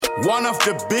One of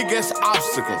the biggest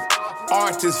obstacles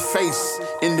artists face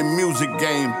in the music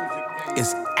game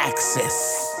is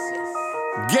access.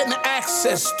 Getting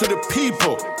access to the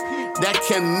people that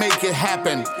can make it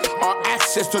happen, or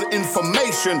access to the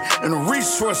information and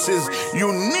resources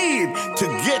you need to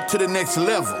get to the next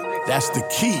level. That's the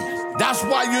key. That's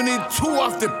why you need two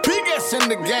of the biggest in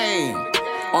the game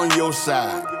on your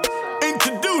side.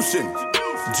 Introducing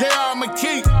J.R.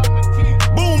 McKee,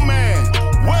 Boom Man.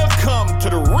 Welcome to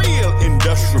the real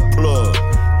Industrial Plug.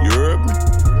 You heard me?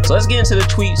 So let's get into the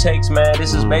tweet takes, man.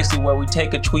 This is basically where we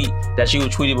take a tweet that you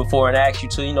tweeted before and ask you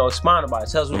to, expound about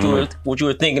it. Tell us what you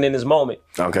were thinking in this moment.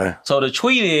 Okay. So the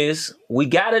tweet is, we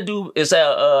gotta do, it's at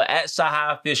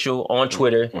Cyhi Official on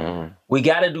Twitter. We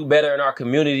gotta do better in our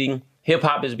community. Hip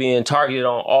hop is being targeted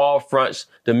on all fronts.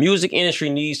 The music industry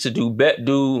needs to do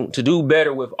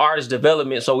better with artist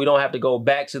development, so we don't have to go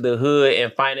back to the hood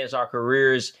and finance our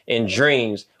careers and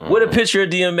dreams. With a picture of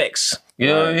DMX. You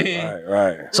know what I mean?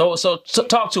 Right. So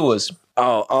talk to us.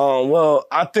 Well,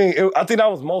 I think that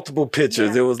was multiple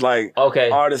pictures. It was like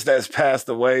artists that's passed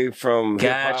away from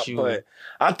hip hop. But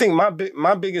I think my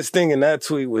biggest thing in that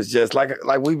tweet was just like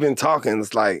we've been talking.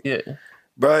 It's like,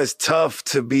 bro, it's tough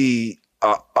to be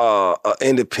a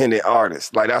independent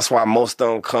artist. Like, that's why most of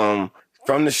them come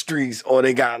from the streets, or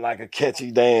they got like a catchy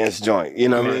dance joint. You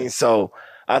know what I mean? So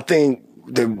I think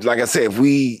like I said,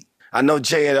 I know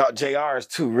JR is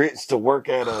too rich to work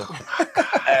at a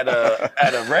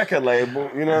record label,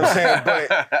 you know what I'm saying?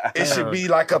 But it should be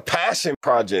like a passion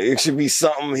project. It should be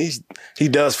something he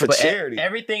does for charity.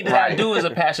 Everything that I do is a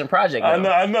passion project. I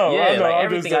know.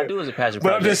 Everything I do is a passion project.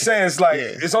 But I'm just saying, it's like,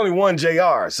 it's only one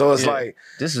JR. So it's like,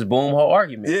 this is Boom whole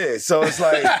argument. Yeah, so it's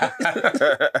like,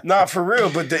 nah, for real.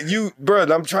 But bro,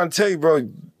 I'm trying to tell you, bro,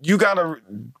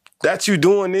 that you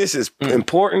doing this is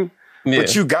important.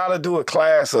 But you gotta do a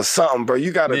class or something, bro.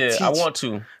 You gotta teach. I want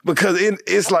to. Because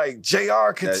it's like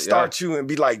JR could start you and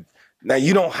be like, now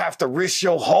you don't have to risk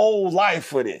your whole life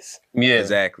for this. Yeah,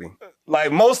 exactly.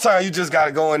 Like, most times you just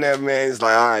gotta go in there, man. It's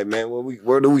like, all right, man,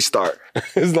 where do we start?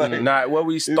 It's like, where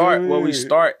we start,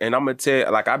 and I'm gonna tell you,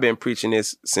 like, I've been preaching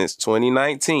this since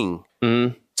 2019.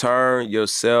 Turn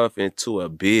yourself into a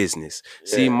business.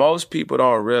 Yeah. See, most people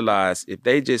don't realize if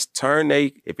they just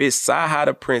if it's Cyhi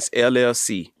the Prince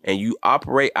LLC and you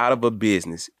operate out of a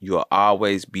business, you'll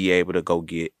always be able to go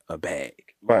get a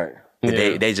bag. Right.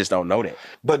 They just don't know that.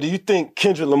 But do you think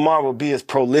Kendrick Lamar would be as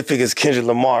prolific as Kendrick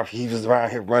Lamar if he was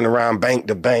around here running around bank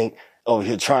to bank, over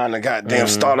here trying to goddamn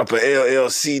start up an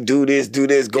LLC, do this, go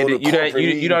to corporate?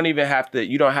 You don't even have to.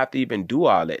 You don't have to even do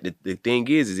all that. The thing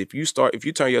is if you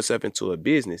turn yourself into a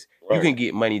business, you can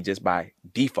get money just by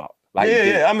default. Like,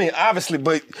 I mean, obviously,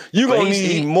 but you're gonna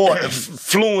need more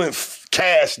fluent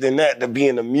cash than that to be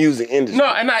in the music industry. No,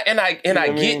 and I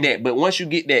get that. But once you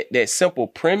get that simple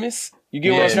premise, you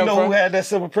get what I'm saying. You know who had that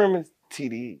simple premise?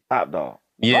 TDE, Top Dog.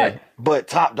 Yeah. Right. But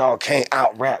Top Dog can't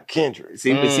out-rap Kendrick. That's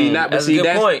a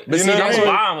good point. But that's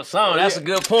why I'm a song. That's a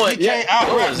good point. He can't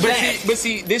out-rap. But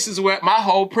see, this is where my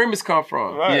whole premise come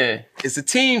from. Right. Yeah. It's a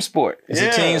team sport. It's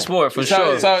a team sport, for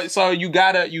sure. So you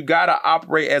gotta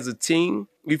operate as a team.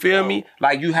 You feel me?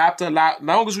 Like, you have to allow, as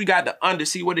long as we got to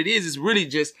see what it is, it's really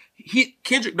just,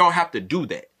 Kendrick don't have to do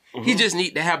that. He just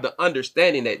need to have the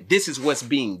understanding that this is what's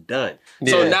being done.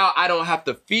 Yeah. So now I don't have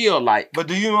to feel like. But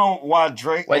do you know why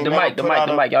Drake? Wait, the mic.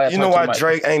 You know why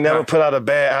Drake ain't never put out a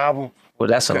bad album? Well,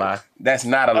 that's a lie. That's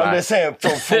not a lie. I'm just saying,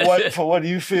 for what do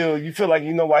you feel? You feel like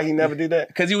you know why he never did that?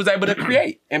 Because he was able to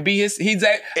create and be his.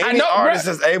 Any artist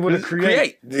that's able to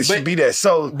create. It should be that.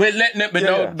 So,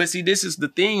 but see, this is the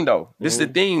thing though. This is the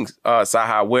thing,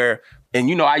 Cyhi, where.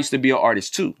 And I used to be an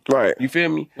artist too. Right. You feel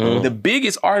me? The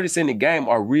biggest artists in the game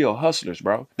are real hustlers,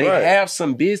 bro. They have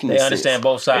some business. They understand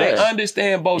both sides. They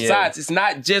understand both sides. It's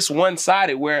not just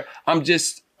one-sided where I'm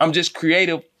just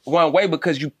creative one way,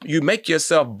 because you make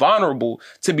yourself vulnerable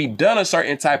to be done a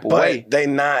certain type of way. They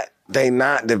not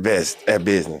the best at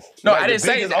business. No, I didn't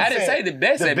say the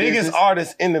best at business. The biggest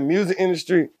artist in the music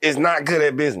industry is not good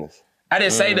at business. I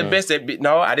didn't say the best at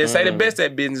I didn't say the best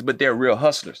at business, but they're real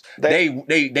hustlers.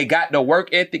 They got the work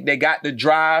ethic, they got the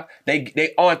drive,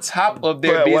 they on top of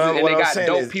their business, and they got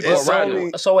dope people around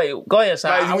them. So wait, go ahead, Si.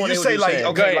 Like, when you say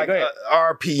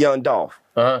RP Young Dolph,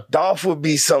 Dolph would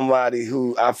be somebody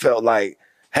who I felt like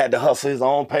had to hustle his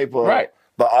own paper,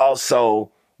 but also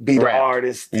be the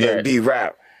artist and be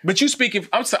rap. But you speaking,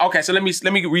 okay. So let me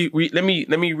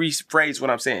rephrase what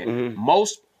I'm saying.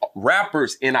 Most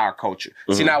rappers in our culture.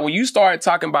 See, now when you start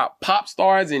talking about pop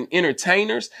stars and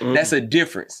entertainers, that's a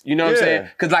difference. You know what I'm saying?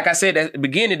 Because like I said at the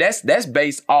beginning, that's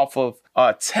based off of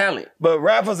talent. But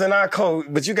rappers in our culture,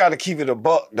 but you got to keep it a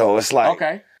buck though. It's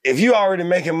like, if you already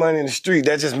making money in the street,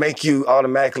 that just make you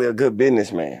automatically a good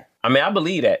businessman. I mean, I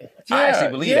believe that. Yeah, I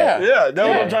actually believe that. Yeah, that's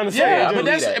what I'm trying to say. Yeah,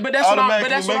 but that's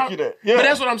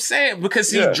what I'm saying. Because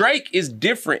see, Drake is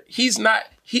different. He's not.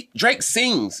 Drake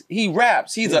sings. He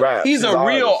raps. He's a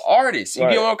real artist. You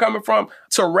get where I'm coming from?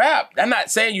 To rap, I'm not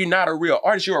saying you're not a real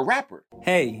artist. You're a rapper.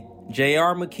 Hey,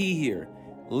 J.R. McKee here.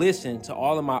 Listen to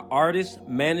all of my artists,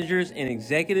 managers, and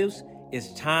executives.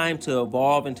 It's time to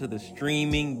evolve into the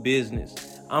streaming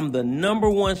business. I'm the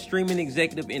 #1 streaming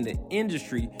executive in the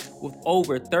industry with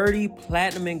over 30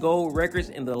 platinum and gold records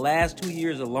in the last 2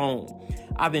 years alone.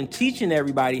 I've been teaching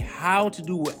everybody how to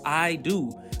do what I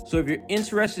do. So if you're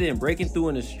interested in breaking through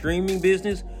in the streaming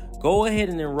business, go ahead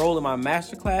and enroll in my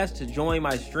masterclass to join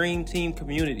my Stream Team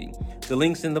community. The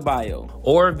link's in the bio.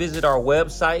 Or visit our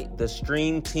website,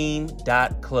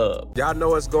 thestreamteam.club. Y'all know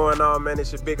what's going on, man.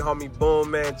 It's your big homie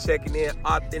Boom, man, checking in.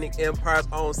 Authentic Empire's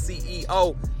own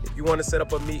CEO. If you want to set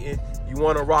up a meeting, you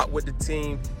want to rock with the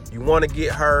team, you want to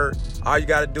get heard, all you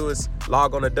got to do is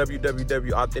log on to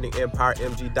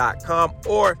www.authenticempiremg.com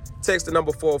or text the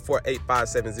number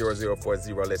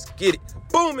 404-857-0040. Let's get it.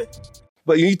 Booming.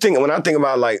 But when I think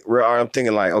about like real art, I'm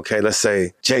thinking like, okay, let's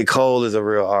say J. Cole is a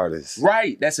real artist.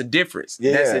 Right. That's a difference.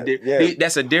 Yeah,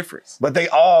 that's a difference. But they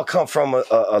all come from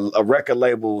a record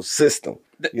label system.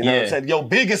 You know what I'm saying? Your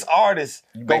biggest artists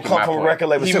gonna come from a record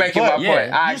label. You making my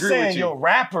point. I agree saying with you. Your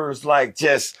rappers like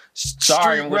just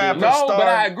street rappers. No, but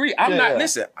I agree. I'm not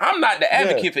the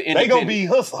advocate for independent. They gonna be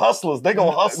hustlers. They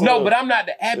gonna hustle. No, but I'm not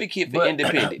the advocate for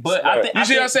independent. But I think, you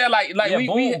see what I'm saying? Like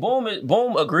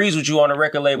Boom agrees with you on the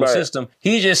record label system.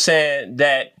 He's just saying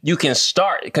that you can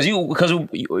start because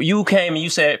you came and you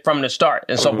said from the start,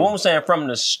 and so Boom saying from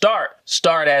the start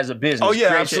as a business. Oh yeah,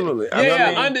 absolutely.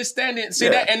 Understanding. See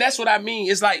that, and that's what I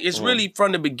mean. It's like, it's really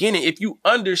from the beginning. If you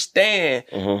understand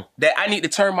that I need to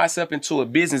turn myself into a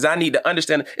business, I need to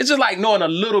understand. It's just like knowing a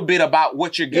little bit about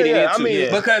what you're getting into.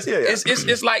 Because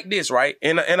it's like this, right?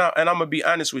 And I'm gonna be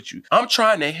honest with you. I'm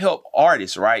trying to help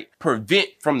artists, right, prevent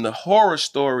from the horror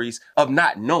stories of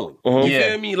not knowing. You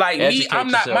feel me? Like I'm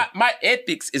not. My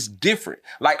ethics is different.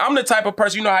 Like I'm the type of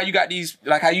person. You know how you got these,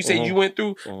 like how you said you went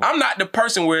through. I'm not the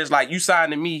person where it's like you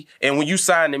signed to me, and when you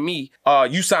signed to me,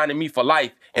 you signed to me for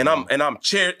life. And I'm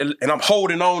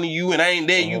holding on to you, and I ain't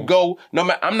there. You go. No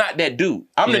matter, I'm not that dude.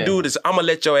 I'm the dude that's I'm gonna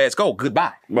let your ass go.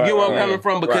 Goodbye. You get where I'm coming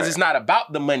from? Because it's not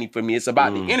about the money for me. It's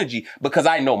about the energy. Because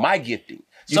I know my gifting.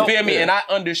 You feel me? And I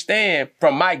understand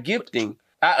from my gifting.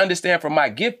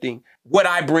 What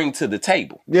I bring to the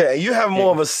table. Yeah, you have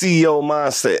more of a CEO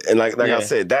mindset. And like I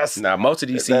said, that's... Now, most of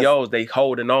these CEOs, they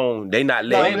holding on. They not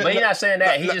letting... But he's not saying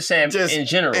that. He's just saying in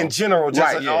general. In general,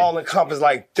 just all encompass,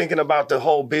 like thinking about the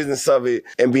whole business of it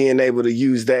and being able to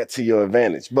use that to your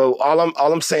advantage. But all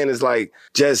I'm saying is like,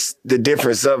 just the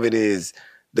difference of it is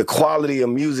the quality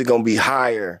of music gonna be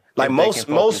higher. Like most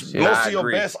of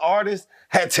your best artists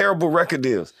had terrible record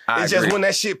deals. It's just when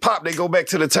that shit pop, they go back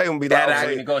to the table and be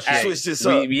like, switch this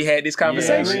up. We had this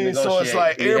conversation. So it's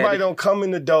like everybody don't come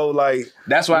in the door like...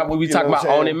 That's why when we talk about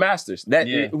owning masters,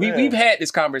 we've had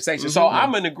this conversation. So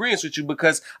I'm in agreement with you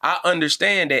because I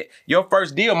understand that your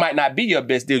first deal might not be your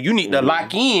best deal. You need to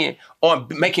lock in on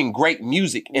making great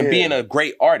music and being a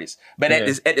great artist. But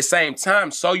at the same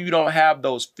time, so you don't have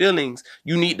those feelings,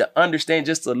 you need to understand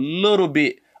just a little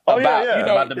bit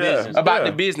about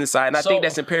the business side, and I think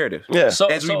that's imperative.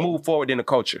 As we move forward in the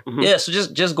culture. Yeah. So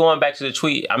just going back to the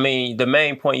tweet, I mean, the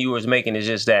main point you was making is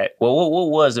just that. Well, what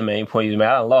was the main point you made?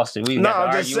 I lost it.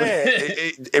 I'm just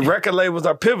saying, record labels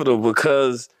are pivotal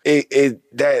because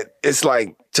it's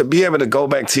like to be able to go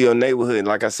back to your neighborhood,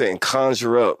 like I said, and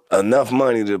conjure up enough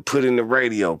money to put in the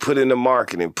radio, put in the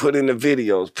marketing, put in the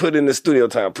videos, put in the studio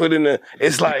time,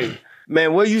 it's like.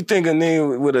 Man, where you think a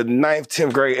nigga with a 9th,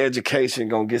 10th grade education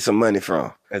gonna get some money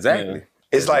from? Exactly. Yeah.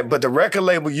 It's like, but the record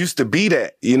label used to be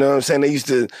that. You know what I'm saying? They used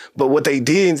to, but what they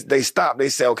did, they stopped. They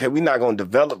said, okay, we're not gonna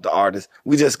develop the artist.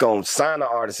 We just gonna sign the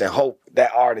artist and hope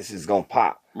that artist is gonna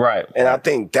pop. Right. And I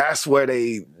think that's where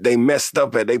they messed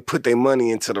up at. They put their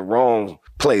money into the wrong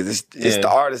place. It's the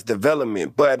artist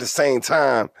development. But at the same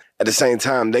time,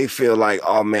 they feel like,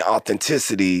 oh man,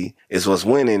 authenticity is what's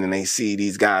winning, and they see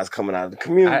these guys coming out of the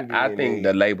community. I think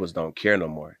the labels don't care no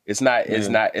more. It's not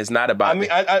about. I mean,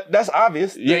 that's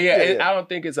obvious. I don't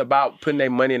think it's about putting their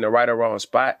money in the right or wrong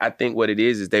spot. I think what it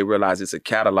is they realize it's a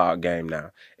catalog game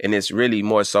now, and it's really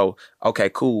more so. Okay,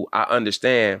 cool. I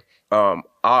understand.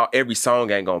 Every song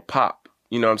ain't gonna pop.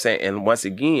 You know what I'm saying? And once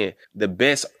again, the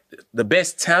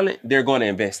best talent they're gonna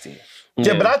invest in.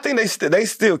 Yeah, but I think they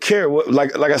still care.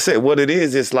 Like I said, what it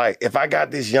is, it's like if I got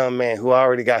this young man who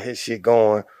already got his shit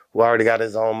going, who already got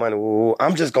his own money.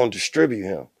 I'm just gonna distribute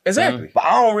him. Exactly. But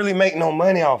I don't really make no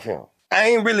money off him. I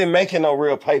ain't really making no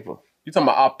real paper. You talking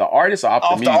about off the artist or off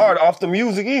the music? Off the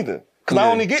music either. Cause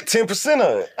I only get 10%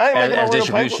 of it. I ain't making no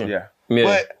real paper. Yeah.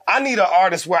 But I need an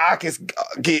artist where I can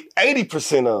get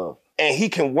 80% of, and he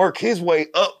can work his way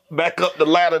back up the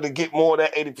ladder to get more of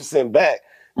that 80% back.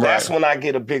 That's when I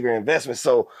get a bigger investment.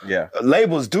 So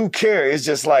labels do care. It's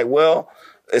just like, well,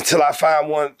 until I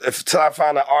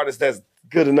find an artist that's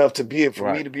good enough to be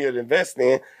for me to be able to invest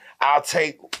in, I'll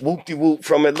take Whoop-de-Whoop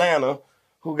from Atlanta,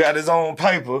 who got his own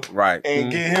paper,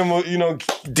 and get him a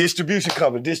distribution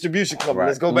company.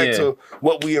 Let's go back to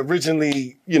what we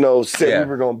originally said we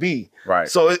were gonna be. Right.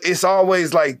 So it's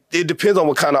always like, it depends on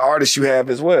what kind of artist you have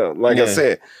as well. Like I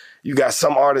said, you got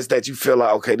some artists that you feel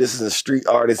like, okay, this is a street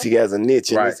artist. He has a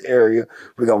niche in this area.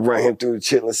 We're gonna run him through the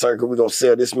chitlin circuit. We're gonna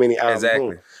sell this many albums.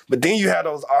 Exactly. But then you have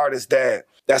those artists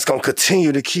that's gonna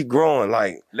continue to keep growing,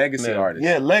 like legacy artists.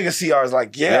 Yeah, legacy artists.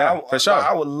 Like for sure.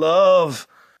 I would love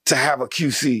to have a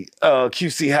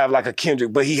QC have like a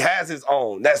Kendrick, but he has his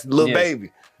own. That's Lil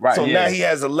Baby. Right. So now he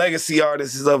has a legacy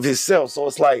artist of himself. So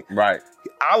it's like,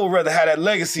 I would rather have that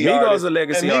legacy artist. Migos a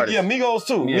legacy artist. Yeah, Migos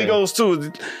too. Yeah. Migos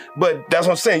too. But that's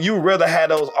what I'm saying. You would rather have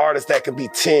those artists that could be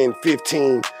 10,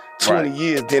 15, 20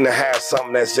 years than to have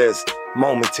something that's just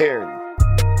momentarily.